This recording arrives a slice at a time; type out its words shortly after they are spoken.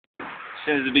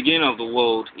Since the beginning of the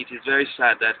world, it is very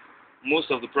sad that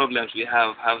most of the problems we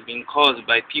have been caused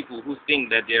by people who think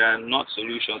that there are not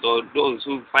solutions, or those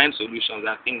who find solutions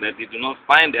and think that they do not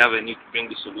find they have a need to bring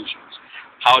the solutions.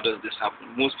 How does this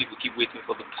happen? Most people keep waiting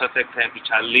for the perfect time to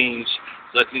challenge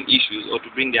certain issues or to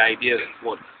bring their ideas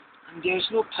forward. And there is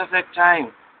no perfect time.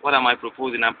 What am I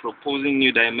proposing? I'm proposing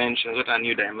new dimensions. What are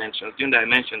new dimensions? New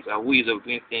dimensions are ways of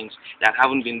doing things that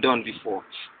haven't been done before.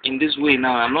 In this way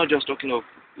now, I'm not just talking of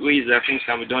ways that things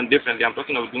can be done differently. I'm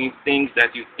talking of doing things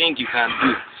that you think you can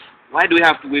do. Why do we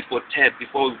have to wait for TED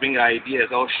before we bring our ideas?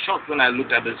 I was shocked when I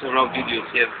looked at the several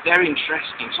videos here. Very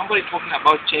interesting. Somebody talking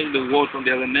about changing the world from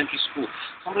the elementary school.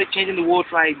 Somebody changing the world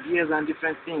through ideas and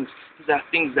different things. These are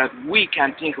things that we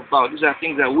can think about. These are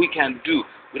things that we can do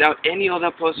without any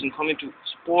other person coming to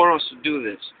spur us to do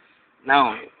this.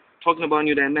 Now, talking about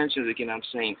new dimensions again, I'm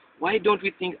saying, why don't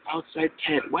we think outside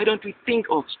TED? Why don't we think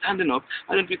of standing up?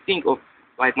 Why don't we think of,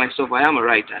 like myself, I am a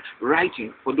writer,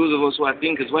 writing. For those of us who are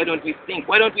thinkers, why don't we think?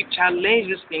 Why don't we challenge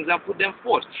these things and put them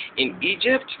forth? In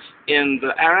Egypt, in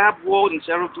the Arab world, in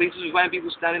several places, we find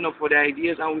people standing up for their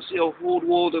ideas, and we see a whole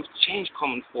world of change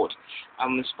coming forth.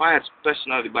 I'm inspired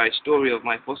personally by a story of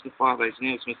my foster father. His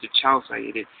name was Mr. Charles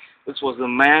Ayede. This was a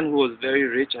man who was very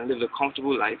rich and lived a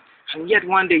comfortable life. And yet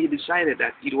one day he decided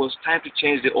that it was time to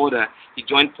change the order. He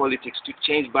joined politics to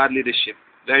change bad leadership.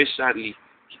 Very sadly,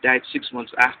 he died 6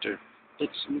 months after. But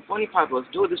the funny part was,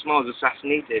 though this man was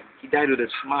assassinated, he died with a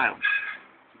smile.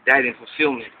 He died in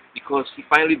fulfillment because he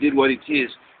finally did what it is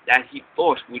that he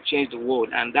thought would change the world,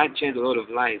 and that changed a lot of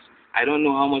lives. I don't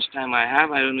know how much time I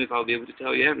have. I don't know if I'll be able to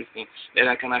tell you everything, but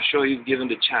I can assure you, given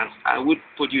the chance, I would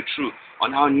put you through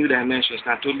on how new dimensions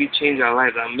can totally change our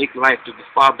lives and make life to be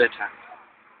far better.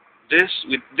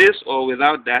 With this or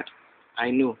without that, I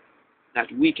know that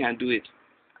we can do it,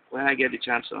 whether I get the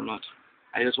chance or not.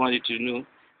 I just want you to know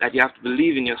that you have to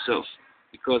believe in yourself,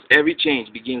 because every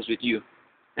change begins with you.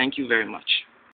 Thank you very much.